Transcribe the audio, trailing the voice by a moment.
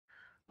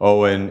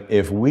Owen,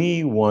 if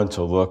we want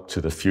to look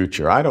to the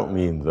future, I don't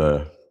mean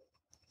the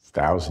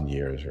 1,000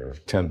 years or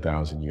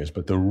 10,000 years,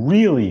 but the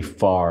really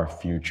far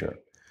future,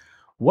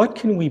 what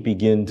can we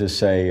begin to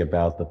say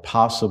about the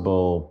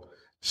possible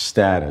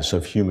status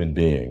of human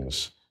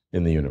beings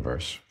in the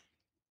universe?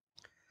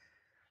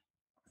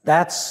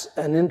 That's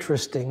an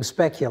interesting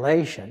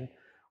speculation.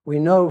 We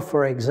know,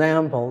 for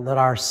example, that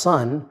our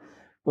sun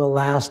will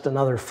last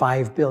another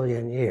 5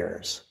 billion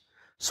years.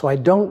 So I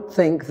don't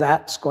think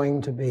that's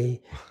going to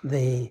be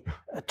the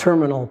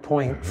terminal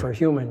point for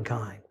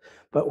humankind.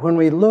 But when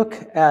we look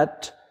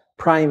at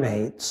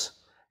primates,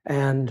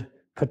 and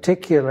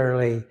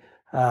particularly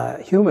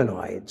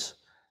humanoids,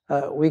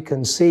 we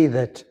can see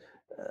that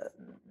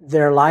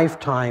their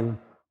lifetime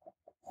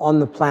on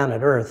the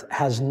planet Earth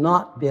has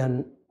not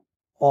been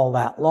all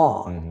that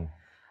long.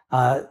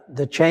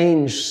 The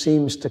change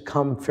seems to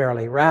come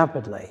fairly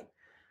rapidly.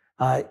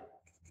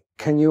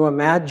 Can you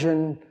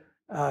imagine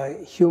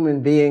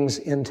human beings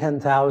in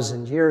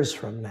 10,000 years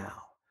from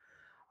now?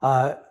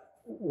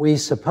 We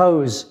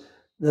suppose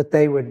that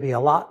they would be a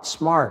lot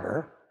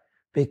smarter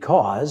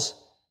because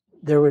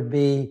there would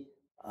be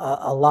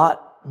a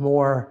lot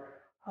more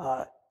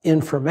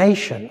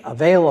information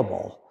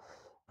available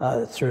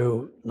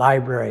through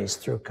libraries,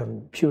 through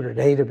computer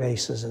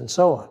databases, and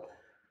so on.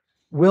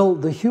 Will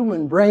the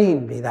human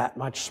brain be that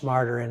much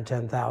smarter in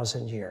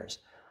 10,000 years?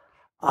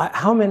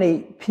 How many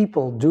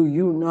people do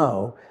you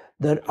know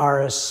that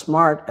are as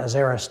smart as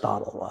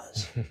Aristotle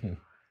was?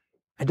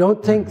 I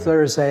don't think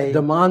there's a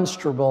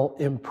demonstrable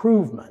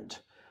improvement.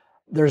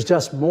 There's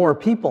just more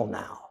people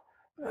now.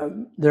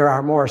 There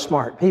are more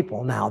smart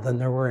people now than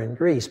there were in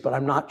Greece, but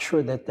I'm not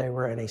sure that they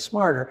were any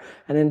smarter.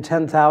 And in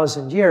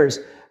 10,000 years,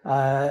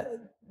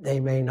 they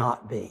may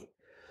not be.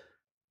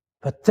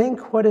 But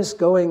think what is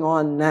going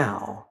on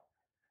now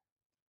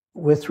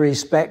with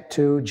respect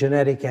to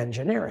genetic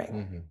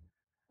engineering.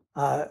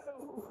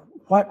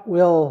 What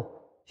will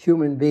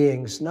human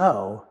beings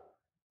know?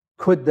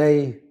 Could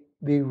they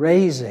be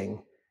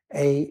raising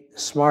a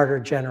smarter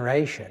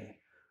generation?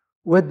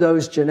 Would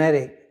those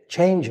genetic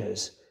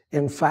changes,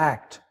 in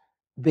fact,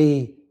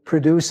 be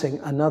producing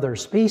another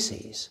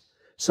species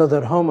so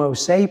that Homo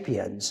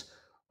sapiens,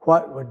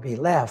 what would be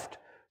left,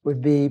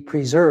 would be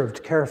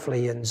preserved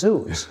carefully in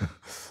zoos?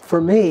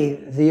 For me,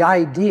 the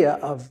idea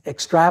of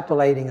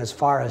extrapolating as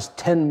far as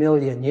 10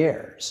 million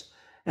years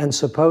and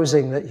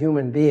supposing that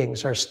human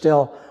beings are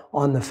still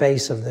on the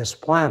face of this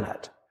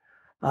planet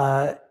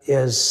I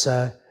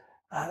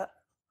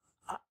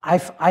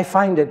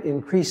find it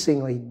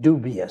increasingly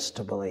dubious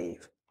to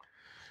believe.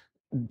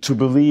 To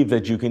believe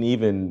that you can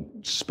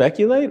even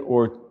speculate,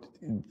 or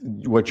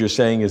what you're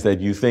saying is that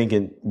you think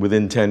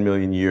within 10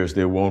 million years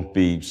there won't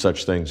be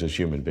such things as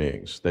human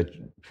beings, that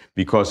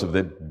because of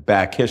the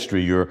back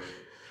history you're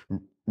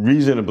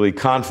reasonably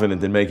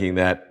confident in making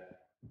that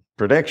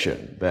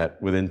prediction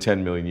that within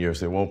 10 million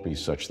years there won't be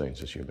such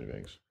things as human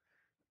beings?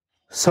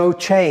 So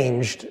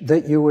changed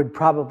that you would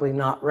probably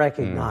not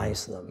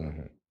recognize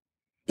them.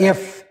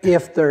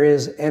 If there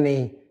is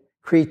any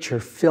creature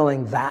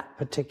filling that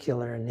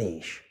particular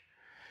niche.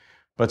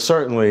 But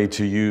certainly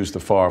to use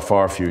the far,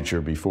 far future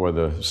before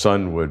the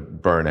sun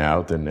would burn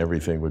out and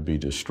everything would be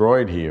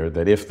destroyed here,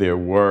 that if there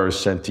were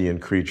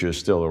sentient creatures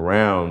still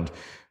around,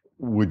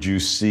 would you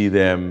see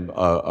them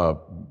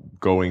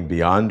going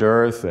beyond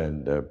Earth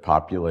and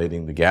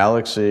populating the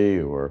galaxy?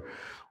 Or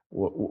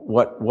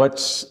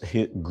what's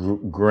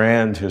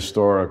grand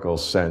historical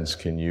sense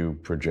can you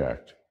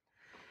project?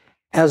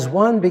 As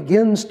one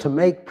begins to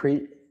make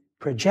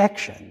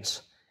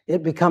projections,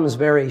 it becomes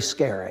very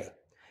scary.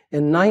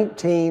 In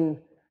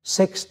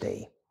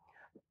 1960,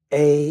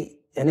 an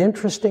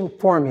interesting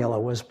formula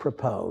was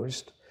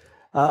proposed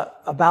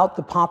about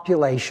the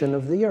population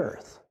of the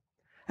Earth.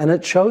 And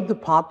it showed the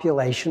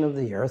population of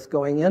the Earth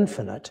going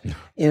infinite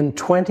in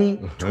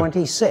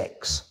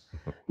 2026.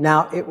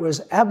 Now, it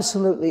was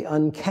absolutely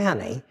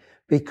uncanny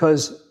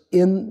because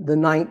in the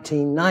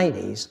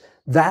 1990s,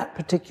 that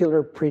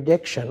particular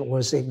prediction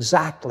was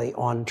exactly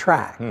on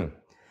track.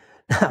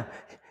 Now,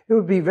 it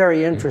would be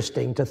very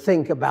interesting to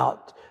think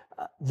about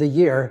the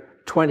year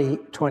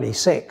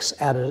 2026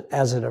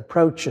 as it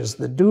approaches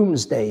the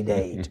doomsday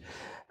date.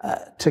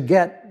 To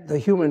get the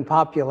human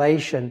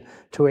population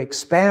to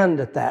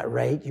expand at that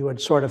rate, you would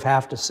sort of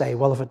have to say,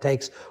 well, if it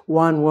takes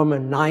one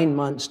woman 9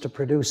 months to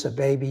produce a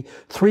baby,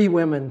 3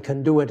 women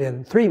can do it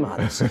in 3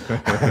 months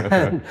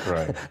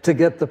to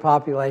get the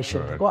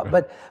population to go up.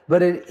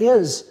 But it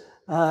is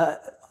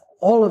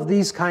all of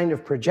these kind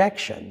of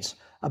projections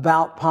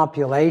about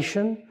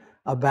population,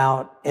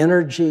 about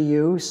energy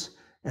use,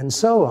 and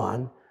so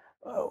on.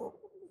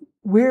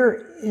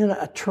 We're in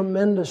a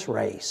tremendous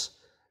race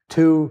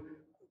to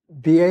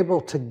be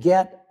able to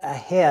get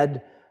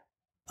ahead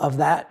of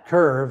that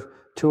curve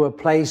to a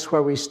place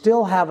where we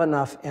still have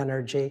enough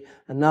energy,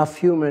 enough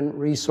human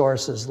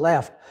resources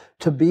left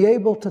to be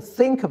able to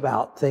think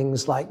about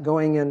things like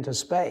going into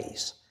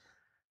space.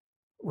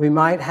 We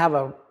might have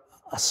a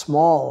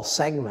small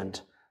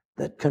segment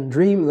that can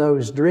dream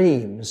those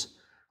dreams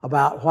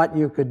about what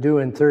you could do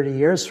in 30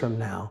 years from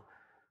now.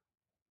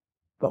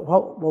 but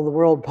what will the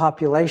world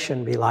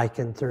population be like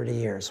in 30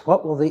 years?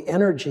 What will the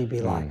energy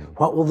be like?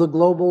 What will the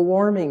global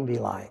warming be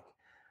like?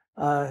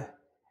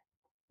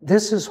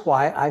 This is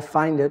why I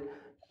find it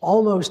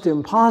almost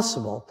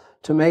impossible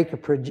to make a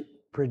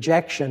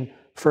projection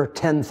for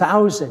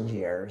 10,000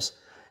 years,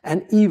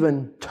 and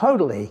even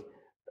totally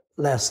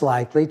less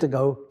likely to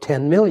go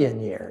 10 million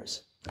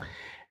years.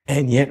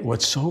 And yet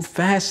what's so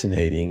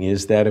fascinating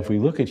is that if we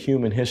look at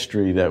human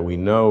history that we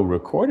know,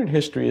 recorded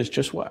history is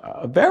just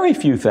a very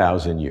few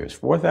thousand years,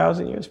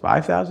 4,000 years,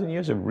 5,000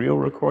 years of real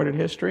recorded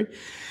history.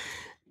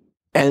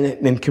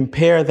 And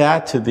compare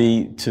that to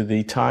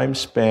the time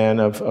span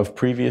of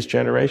previous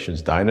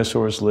generations.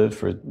 Dinosaurs lived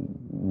for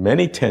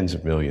many tens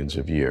of millions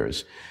of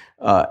years.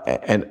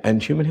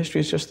 And human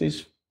history is just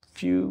these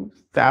few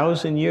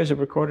thousand years of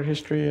recorded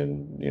history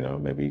and,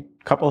 maybe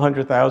a couple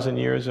 100,000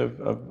 years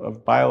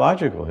of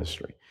biological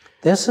history.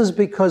 This is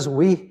because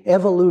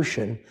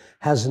evolution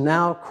has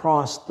now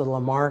crossed the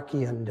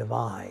Lamarckian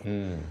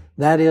divide.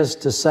 That is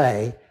to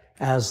say,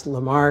 as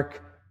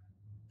Lamarck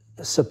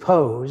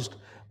supposed,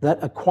 that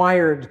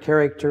acquired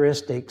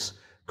characteristics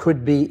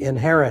could be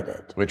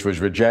inherited. Which was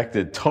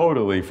rejected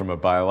totally from a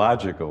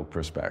biological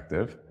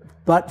perspective.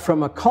 But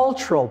from a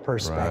cultural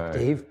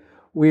perspective,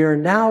 we are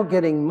now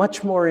getting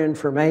much more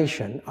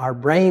information. Our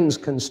brains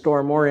can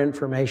store more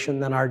information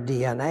than our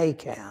DNA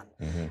can.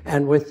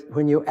 And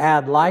when you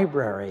add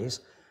libraries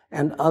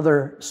and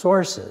other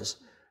sources,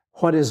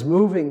 what is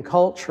moving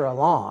culture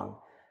along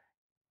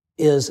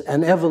is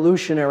an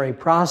evolutionary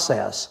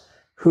process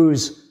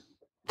whose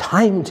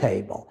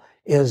timetable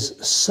is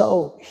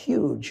so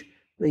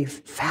hugely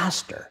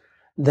faster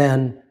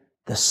than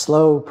the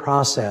slow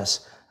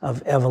process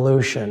of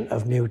evolution,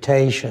 of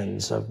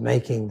mutations, of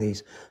making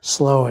these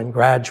slow and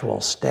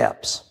gradual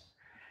steps.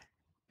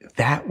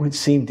 That would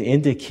seem to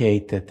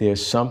indicate that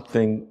there's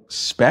something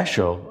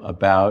special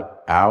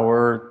about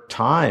our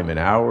time and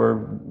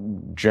our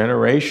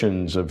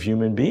generations of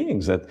human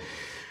beings that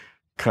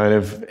kind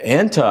of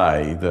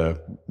anti the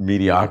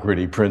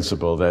mediocrity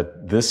principle,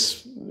 that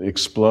this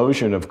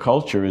explosion of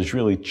culture is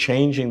really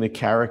changing the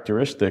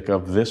characteristic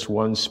of this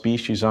one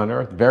species on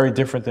Earth, very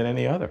different than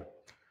any other.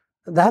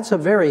 That's a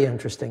very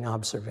interesting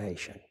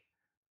observation,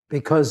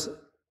 because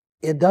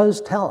it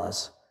does tell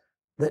us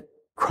that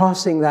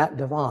crossing that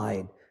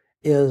divide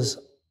is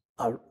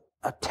a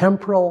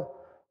temporal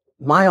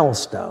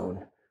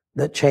milestone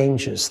that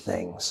changes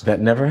things. That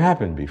never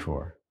happened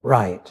before.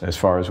 Right. As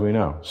far as we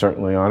know,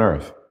 certainly on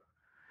Earth.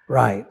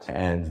 Right.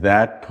 And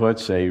that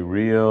puts a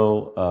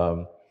real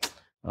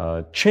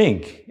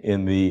chink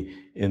in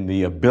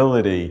the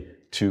ability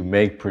to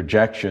make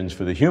projections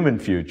for the human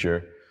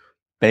future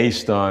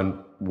based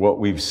on what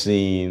we've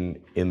seen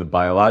in the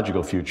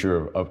biological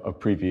future of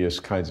previous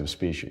kinds of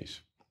species.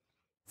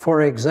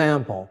 For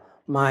example,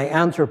 my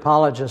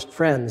anthropologist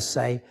friends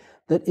say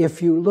that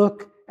if you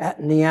look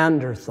at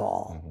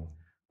Neanderthal,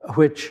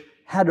 which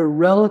had a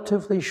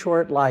relatively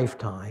short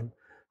lifetime,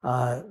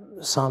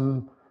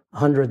 some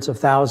hundreds of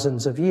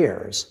thousands of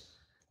years,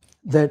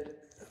 that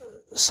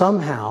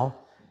somehow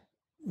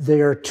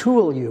their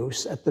tool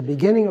use at the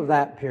beginning of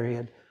that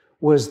period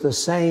was the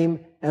same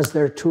as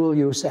their tool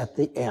use at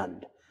the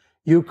end.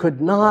 You could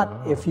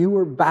not, if you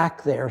were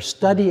back there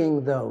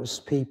studying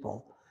those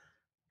people,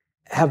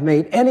 have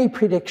made any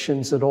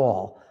predictions at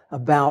all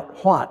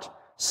about what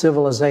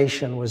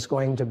civilization was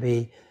going to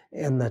be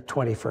in the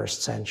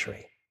 21st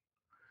century.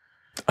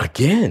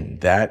 Again,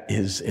 that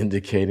is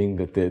indicating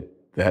that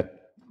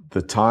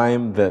the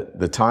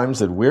times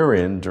that we're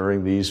in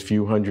during these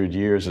few hundred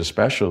years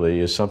especially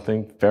is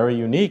something very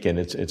unique, and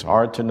it's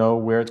hard to know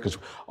where it's, because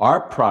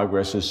our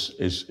progress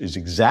is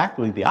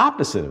exactly the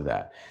opposite of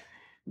that.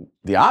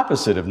 The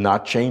opposite of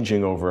not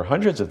changing over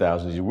hundreds of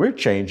thousands of years. We're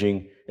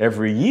changing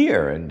every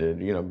year,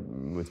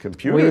 and with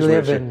computers. We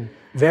live in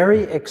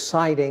very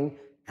exciting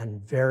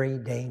and very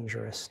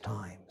dangerous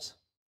times.